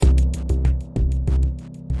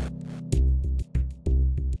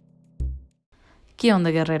¿Qué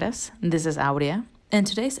onda, guerreras? This is Aurea, and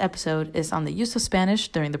today's episode is on the use of Spanish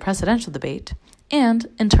during the presidential debate and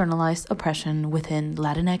internalized oppression within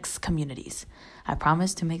Latinx communities. I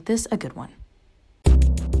promise to make this a good one.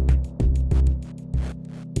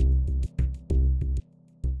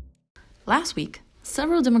 Last week,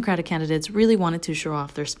 several Democratic candidates really wanted to show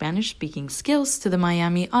off their Spanish-speaking skills to the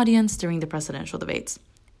Miami audience during the presidential debates.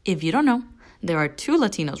 If you don't know, there are two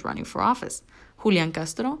Latinos running for office, Julian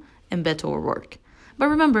Castro and Beto O'Rourke. But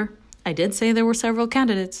remember, I did say there were several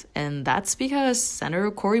candidates, and that's because Senator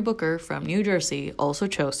Cory Booker from New Jersey also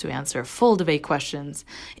chose to answer full debate questions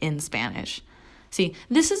in Spanish. See,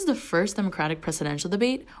 this is the first Democratic presidential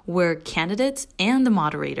debate where candidates and the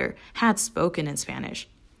moderator had spoken in Spanish.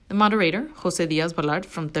 The moderator, Jose Diaz-Balart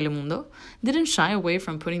from Telemundo, didn't shy away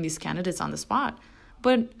from putting these candidates on the spot,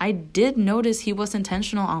 but I did notice he was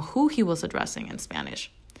intentional on who he was addressing in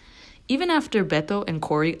Spanish. Even after Beto and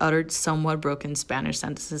Cory uttered somewhat broken Spanish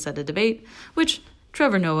sentences at the debate, which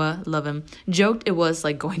Trevor Noah, love him, joked it was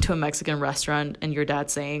like going to a Mexican restaurant and your dad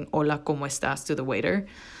saying, "Hola, ¿cómo estás?" to the waiter.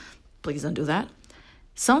 Please don't do that.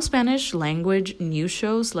 Some Spanish language news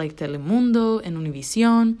shows like Telemundo and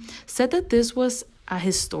Univision said that this was a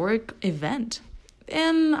historic event.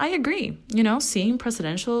 And I agree, seeing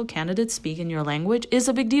presidential candidates speak in your language is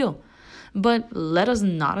a big deal. But let us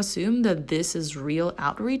not assume that this is real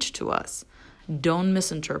outreach to us. Don't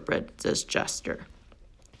misinterpret this gesture.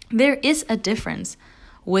 There is a difference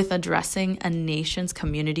with addressing a nation's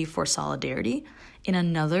community for solidarity and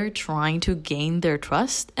another trying to gain their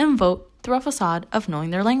trust and vote through a facade of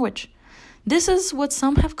knowing their language. This is what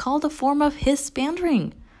some have called a form of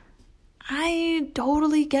hispandering. I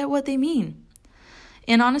totally get what they mean.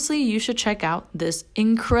 And honestly, you should check out this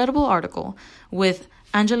incredible article with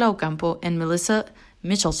Angela Ocampo and Melissa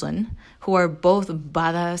Michelson, who are both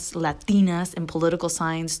badass Latinas in political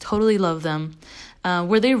science, totally love them,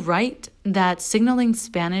 where they write that signaling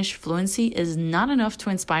Spanish fluency is not enough to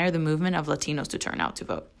inspire the movement of Latinos to turn out to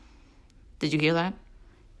vote. Did you hear that?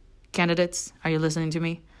 Candidates, are you listening to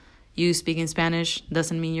me? You speaking Spanish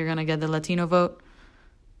doesn't mean you're going to get the Latino vote.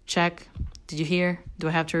 Check. Did you hear? Do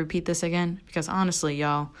I have to repeat this again? Because honestly,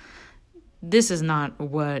 y'all, this is not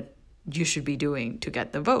what you should be doing to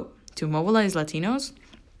get the vote. To mobilize Latinos,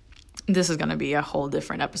 this is going to be a whole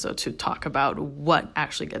different episode to talk about what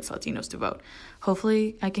actually gets Latinos to vote.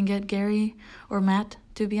 Hopefully, I can get Gary or Matt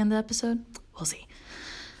to be on the episode. We'll see.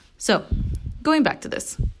 So, going back to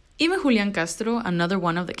this. Even Julian Castro, another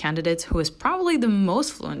one of the candidates who is probably the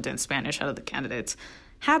most fluent in Spanish out of the candidates,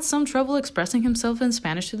 had some trouble expressing himself in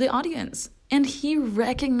Spanish to the audience. And he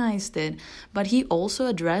recognized it, but he also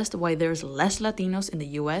addressed why there's less Latinos in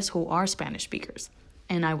the US who are Spanish speakers.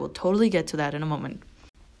 And I will totally get to that in a moment.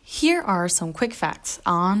 Here are some quick facts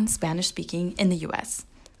on Spanish speaking in the US.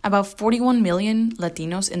 About 41 million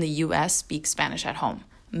Latinos in the US speak Spanish at home,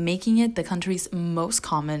 making it the country's most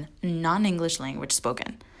common non-English language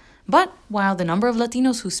spoken. But while the number of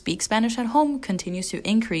Latinos who speak Spanish at home continues to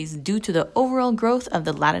increase due to the overall growth of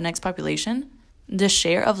the Latinx population, the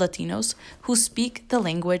share of Latinos who speak the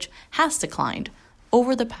language has declined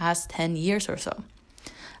over the past 10 years or so.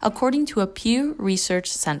 According to a Pew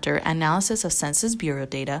Research Center analysis of Census Bureau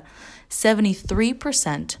data,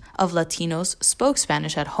 73% of Latinos spoke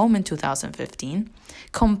Spanish at home in 2015,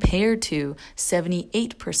 compared to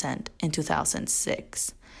 78% in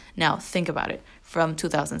 2006. Now, think about it. From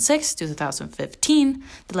 2006 to 2015,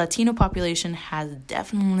 the Latino population has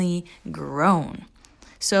definitely grown.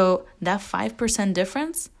 So that 5%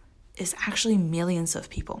 difference is actually millions of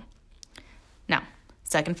people. Now,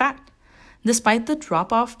 second fact. Despite the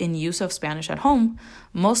drop-off in use of Spanish at home,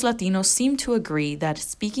 most Latinos seem to agree that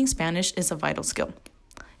speaking Spanish is a vital skill.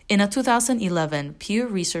 In a 2011 Pew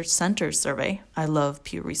Research Center survey, I love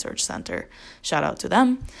Pew Research Center, shout out to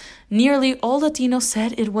them, nearly all Latinos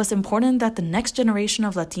said it was important that the next generation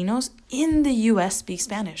of Latinos in the US speak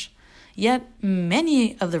Spanish. Yet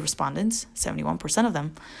many of the respondents, 71% of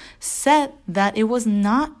them, said that it was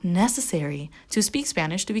not necessary to speak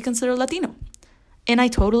Spanish to be considered Latino. And I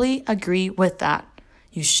totally agree with that.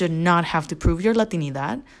 You should not have to prove your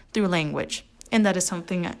Latinidad through language. And that is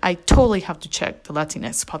something I totally have to check the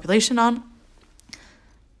Latinx population on.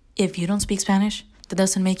 If you don't speak Spanish, that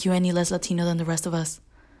doesn't make you any less Latino than the rest of us.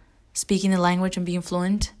 Speaking the language and being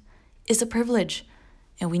fluent is a privilege,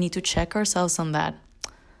 and we need to check ourselves on that.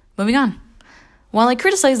 Moving on. While I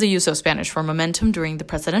criticize the use of Spanish for momentum during the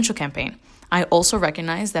presidential campaign, I also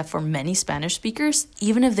recognize that for many Spanish speakers,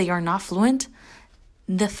 even if they are not fluent,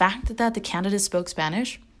 the fact that the candidate spoke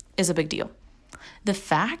Spanish is a big deal. The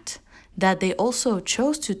fact that they also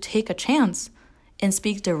chose to take a chance and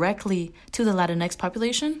speak directly to the Latinx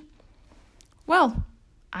population, well,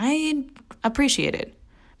 I appreciate it.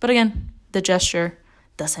 But again, the gesture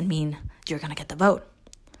doesn't mean you're going to get the vote.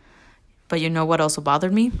 But you know what also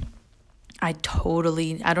bothered me? I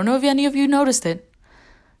don't know if any of you noticed it,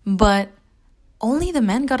 but only the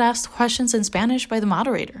men got asked questions in Spanish by the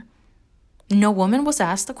moderator. No woman was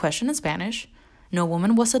asked a question in Spanish. No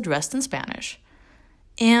woman was addressed in Spanish.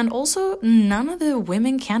 And also, none of the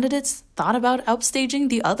women candidates thought about upstaging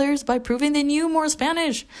the others by proving they knew more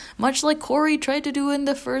Spanish, much like Cory tried to do in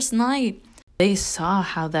the first night. They saw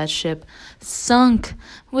how that ship sunk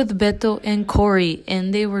with Beto and Cory,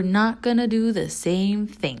 and they were not gonna do the same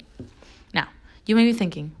thing. Now, you may be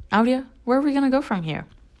thinking, Aurea, where are we gonna go from here?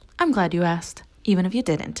 I'm glad you asked, even if you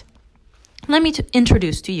didn't. Let me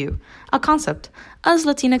introduce to you a concept us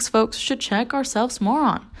Latinx folks should check ourselves more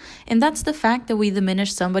on, and that's the fact that we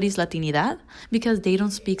diminish somebody's Latinidad because they don't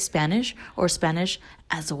speak Spanish or Spanish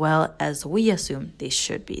as well as we assume they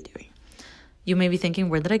should be doing. You may be thinking,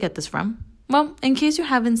 where did I get this from? Well, in case you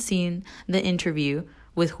haven't seen the interview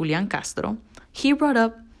with Julian Castro, he brought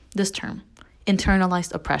up this term,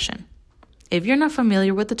 internalized oppression. If you're not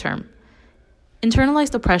familiar with the term,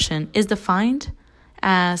 internalized oppression is defined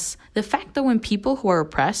as the fact that when people who are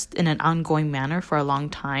oppressed in an ongoing manner for a long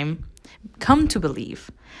time come to believe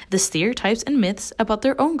the stereotypes and myths about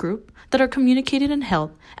their own group that are communicated and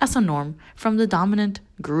held as a norm from the dominant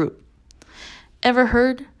group. Ever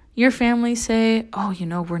heard your family say, oh,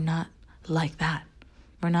 we're not like that.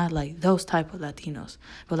 We're not like those type of Latinos.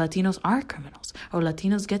 But Latinos are criminals, or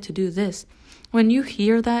Latinos get to do this. When you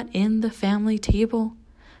hear that in the family table,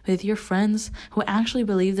 with your friends who actually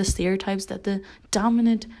believe the stereotypes that the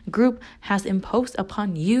dominant group has imposed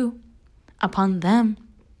upon you, upon them,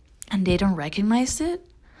 and they don't recognize it,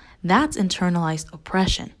 that's internalized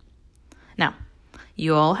oppression. Now,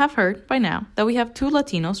 you all have heard by now that we have two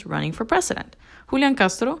Latinos running for president. Julian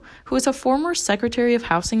Castro, who is a former Secretary of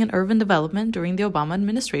Housing and Urban Development during the Obama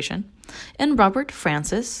administration, and Robert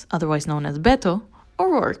Francis, otherwise known as Beto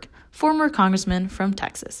O'Rourke, former congressman from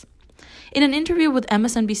Texas. In an interview with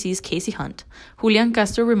MSNBC's Casey Hunt, Julian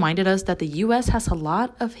Castro reminded us that the U.S. has a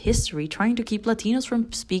lot of history trying to keep Latinos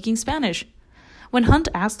from speaking Spanish. When Hunt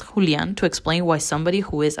asked Julian to explain why somebody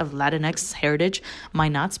who is of Latinx heritage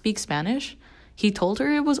might not speak Spanish, he told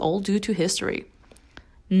her it was all due to history.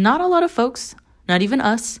 Not a lot of folks, not even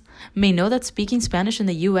us, may know that speaking Spanish in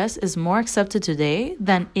the U.S. is more accepted today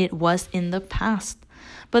than it was in the past.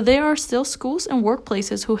 But there are still schools and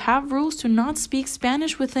workplaces who have rules to not speak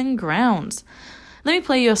Spanish within grounds. Let me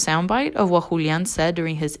play you a soundbite of what Julian said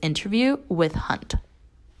during his interview with Hunt.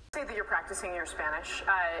 Say that you're practicing your Spanish.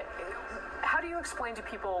 How do you explain to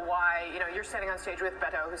people why, you're standing on stage with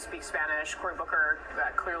Beto, who speaks Spanish, Cory Booker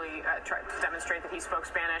clearly tried to demonstrate that he spoke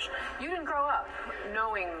Spanish. You didn't grow up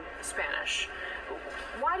knowing Spanish.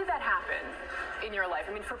 Why did that happen in your life?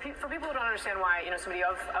 I mean, for people who don't understand why, somebody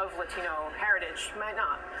of Latino heritage might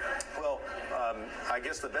not. Well, I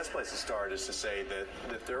guess the best place to start is to say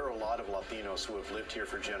that there are a lot of Latinos who have lived here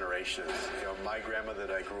for generations. My grandma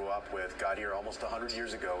that I grew up with got here almost 100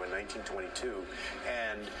 years ago in 1922.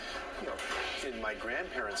 And, in my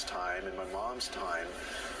grandparents' time, in my mom's time,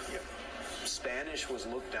 Spanish was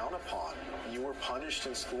looked down upon. You were punished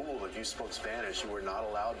in school if you spoke Spanish. You were not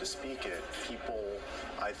allowed to speak it. People,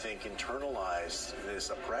 I think, internalized this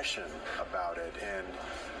oppression about it and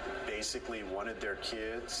basically wanted their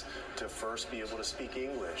kids to first be able to speak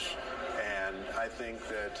English. And I think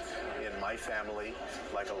that in my family,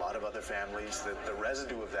 like a lot of other families, that the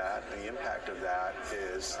residue of that, the impact of that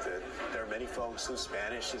is that there are many folks whose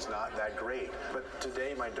Spanish is not that great. But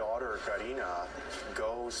today my daughter, Karina,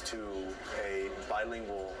 goes to a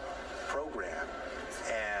bilingual program,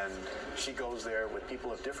 and she goes there with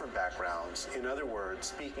people of different backgrounds. In other words,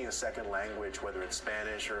 speaking a second language, whether it's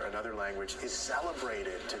Spanish or another language, is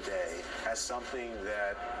celebrated today as something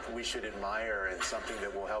that we should admire and something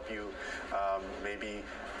that will help you maybe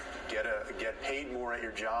get paid more at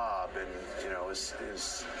your job and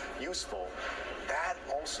is useful. That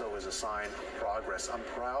also is a sign of progress. I'm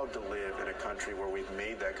proud to live in a country where we've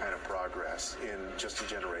made that kind of progress in just a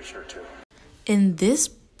generation or two. In this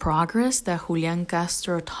progress that Julian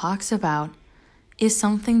Castro talks about is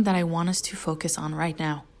something that I want us to focus on right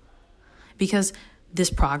now. Because this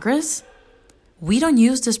progress, we don't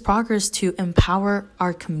use this progress to empower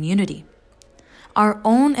our community. Our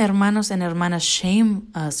own hermanos and hermanas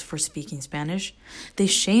shame us for speaking Spanish. They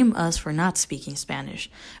shame us for not speaking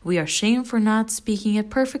Spanish. We are shamed for not speaking it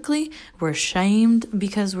perfectly. We're shamed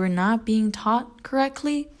because we're not being taught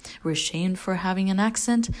correctly. We're shamed for having an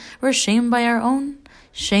accent. We're shamed by our own,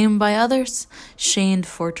 shamed by others, shamed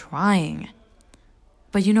for trying.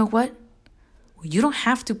 But you know what? You don't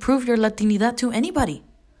have to prove your Latinidad to anybody.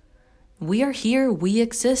 We are here, we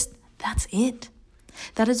exist, that's it.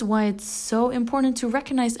 That is why it's so important to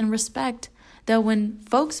recognize and respect that when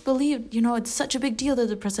folks believe, it's such a big deal that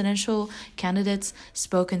the presidential candidates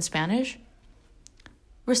spoke in Spanish,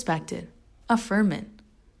 respect it, affirm it,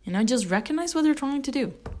 just recognize what they're trying to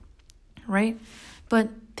do, right? But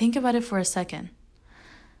think about it for a second.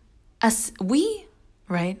 As we,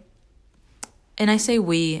 right? And I say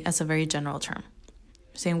we as a very general term,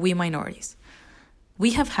 I'm saying we minorities.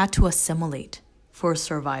 We have had to assimilate for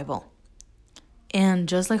survival. And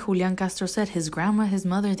just like Julian Castro said, his grandma, his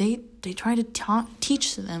mother, they try to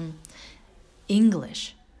teach them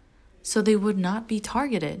English so they would not be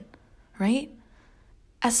targeted, right?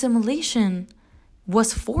 Assimilation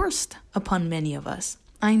was forced upon many of us.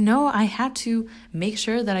 I know I had to make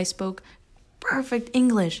sure that I spoke perfect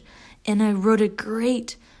English and I wrote it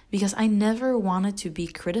great because I never wanted to be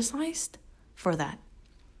criticized for that,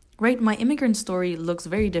 right? My immigrant story looks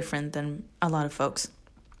very different than a lot of folks.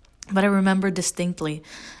 But I remember distinctly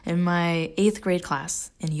in my 8th grade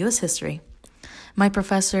class in U.S. history, my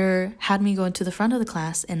professor had me go into the front of the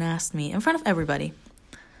class and asked me in front of everybody,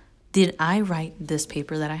 did I write this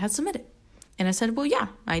paper that I had submitted? And I said, well, yeah,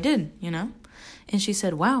 I did, And she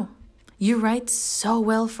said, wow, you write so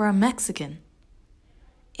well for a Mexican.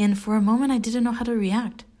 And for a moment, I didn't know how to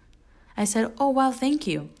react. I said, oh, wow, thank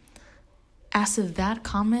you. As if that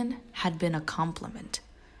comment had been a compliment.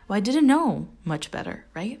 Well, I didn't know much better,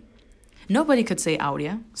 right? Nobody could say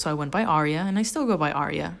Aurea, so I went by Aria, and I still go by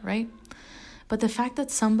Aria, right? But the fact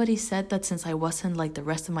that somebody said that since I wasn't like the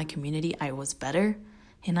rest of my community, I was better,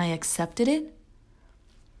 and I accepted it,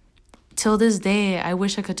 till this day, I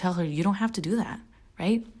wish I could tell her, you don't have to do that,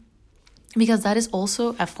 right? Because that is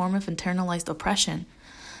also a form of internalized oppression,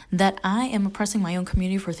 that I am oppressing my own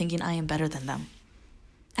community for thinking I am better than them.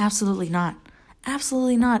 Absolutely not.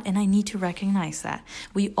 Absolutely not. And I need to recognize that.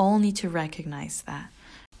 We all need to recognize that.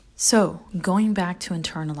 So, going back to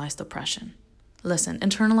internalized oppression. Listen,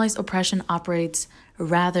 internalized oppression operates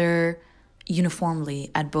rather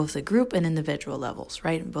uniformly at both the group and individual levels,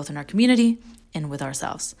 right? Both in our community and with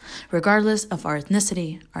ourselves, regardless of our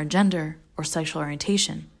ethnicity, our gender, or sexual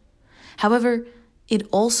orientation. However, it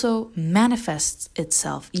also manifests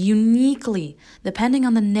itself uniquely depending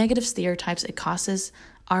on the negative stereotypes it causes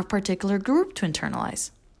our particular group to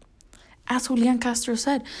internalize. As Julian Castro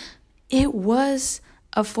said, it was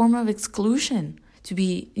a form of exclusion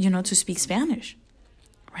to speak Spanish,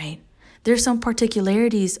 right? There's some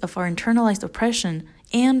particularities of our internalized oppression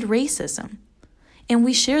and racism. And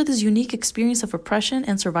we share this unique experience of oppression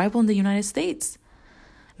and survival in the United States.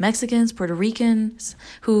 Mexicans, Puerto Ricans,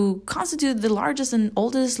 who constitute the largest and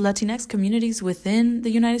oldest Latinx communities within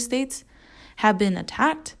the United States, have been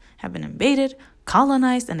attacked, have been invaded,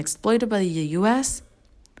 colonized, and exploited by the U.S.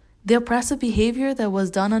 The oppressive behavior that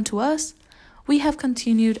was done unto us, we have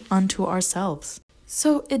continued unto ourselves.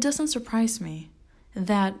 So it doesn't surprise me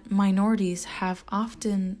that minorities have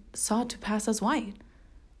often sought to pass as white,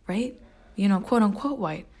 right? Quote unquote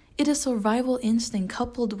white. It is survival instinct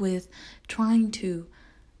coupled with trying to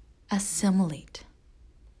assimilate,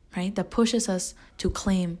 right? That pushes us to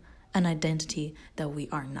claim an identity that we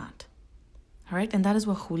are not. All right? And that is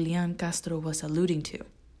what Julian Castro was alluding to.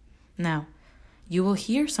 Now, you will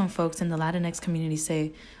hear some folks in the Latinx community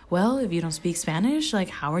say, well, if you don't speak Spanish,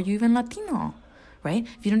 how are you even Latino, right?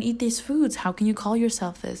 If you don't eat these foods, how can you call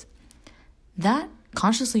yourself this? That,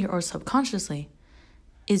 consciously or subconsciously,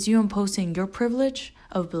 is you imposing your privilege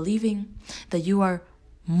of believing that you are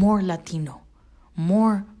more Latino,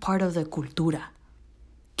 more part of the cultura,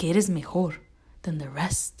 que eres mejor than the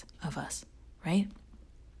rest of us, right?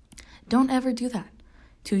 Don't ever do that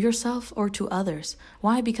to yourself or to others.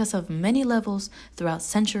 Why? Because of many levels throughout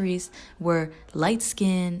centuries where light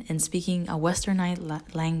skin and speaking a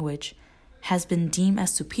westernized language has been deemed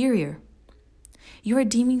as superior. You are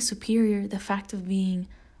deeming superior the fact of being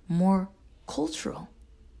more cultural,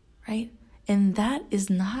 right? And that is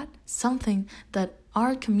not something that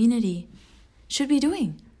our community should be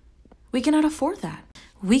doing. We cannot afford that.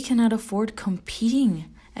 We cannot afford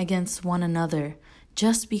competing against one another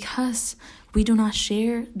just because we do not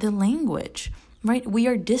share the language, right? We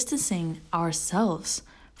are distancing ourselves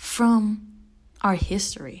from our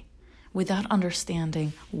history without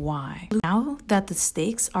understanding why. Now that the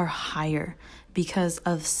stakes are higher because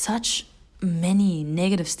of such many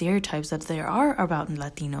negative stereotypes that there are about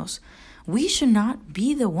Latinos, we should not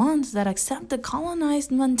be the ones that accept the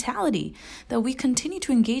colonized mentality, that we continue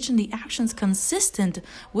to engage in the actions consistent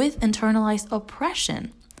with internalized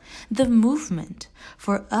oppression. The movement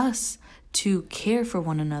for us to care for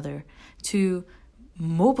one another, to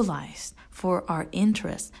mobilized for our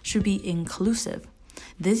interests, should be inclusive.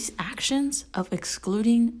 These actions of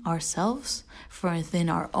excluding ourselves from within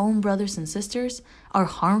our own brothers and sisters are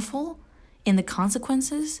harmful, and the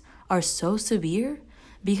consequences are so severe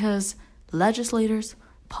because legislators,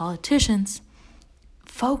 politicians,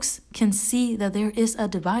 folks can see that there is a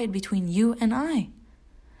divide between you and I.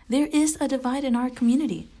 There is a divide in our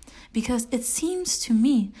community because it seems to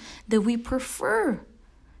me that we prefer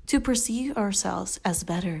to perceive ourselves as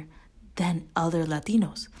better than other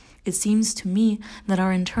Latinos. It seems to me that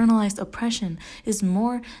our internalized oppression is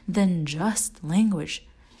more than just language.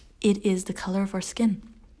 It is the color of our skin.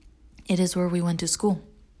 It is where we went to school.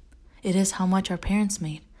 It is how much our parents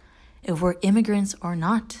made, if we're immigrants or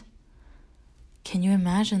not. Can you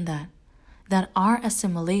imagine that? That our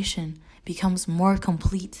assimilation becomes more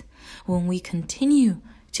complete when we continue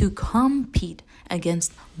to compete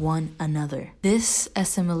against one another. This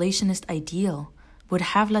assimilationist ideal would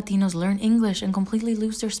have Latinos learn English and completely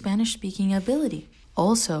lose their Spanish-speaking ability.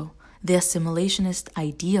 Also, the assimilationist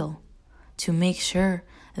ideal to make sure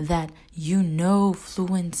that you know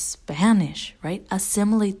fluent Spanish, right?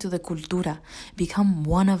 Assimilate to the cultura, become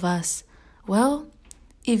one of us. Well,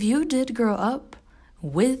 if you did grow up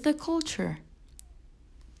with the culture,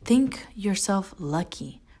 think yourself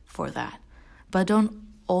lucky for that. But don't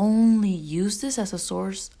only use this as a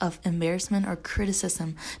source of embarrassment or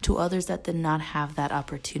criticism to others that did not have that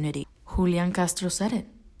opportunity. Julian Castro said it.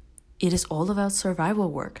 It is all about survival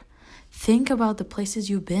work. Think about the places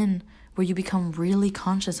you've been where you become really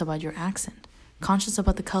conscious about your accent, conscious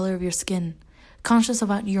about the color of your skin, conscious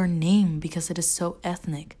about your name because it is so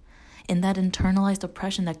ethnic. And that internalized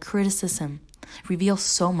oppression, that criticism, reveals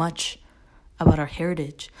so much about our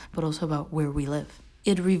heritage, but also about where we live.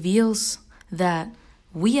 It reveals that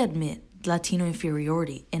we admit Latino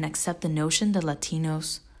inferiority and accept the notion that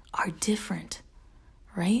Latinos are different,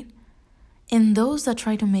 right? And those that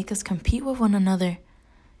try to make us compete with one another,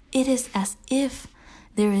 it is as if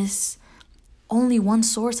there is only one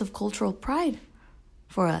source of cultural pride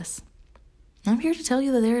for us. I'm here to tell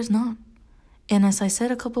you that there is not. And as I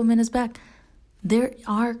said a couple minutes back, there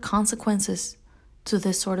are consequences to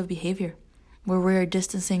this sort of behavior where we're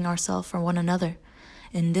distancing ourselves from one another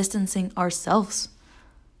and distancing ourselves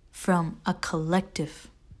from a collective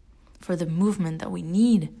for the movement that we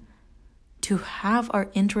need to have our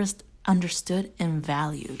interest understood and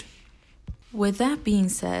valued. With that being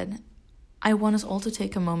said, I want us all to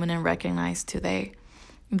take a moment and recognize today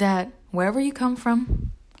that wherever you come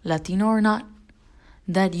from, Latino or not,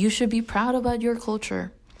 that you should be proud about your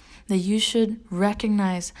culture, that you should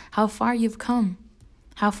recognize how far you've come,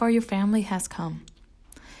 how far your family has come,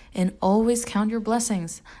 and always count your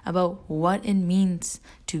blessings about what it means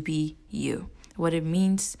to be you, what it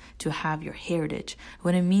means to have your heritage,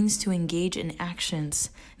 what it means to engage in actions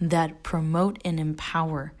that promote and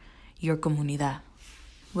empower your comunidad.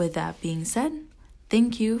 With that being said,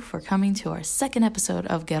 thank you for coming to our second episode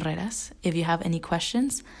of Guerreras. If you have any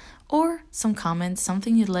questions or some comments,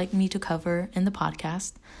 something you'd like me to cover in the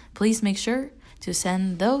podcast, please make sure to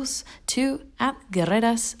send those to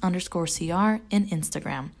 @Guerreras_CR in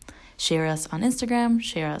Instagram. Share us on Instagram,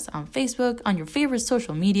 share us on Facebook, on your favorite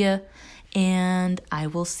social media, and I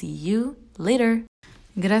will see you later.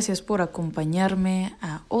 Gracias por acompañarme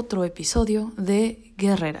a otro episodio de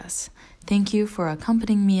Guerreras. Thank you for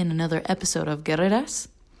accompanying me in another episode of Guerreras.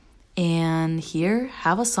 And here,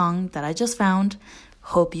 have a song that I just found.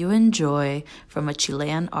 Hope you enjoy, from a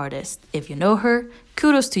Chilean artist. If you know her,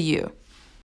 kudos to you.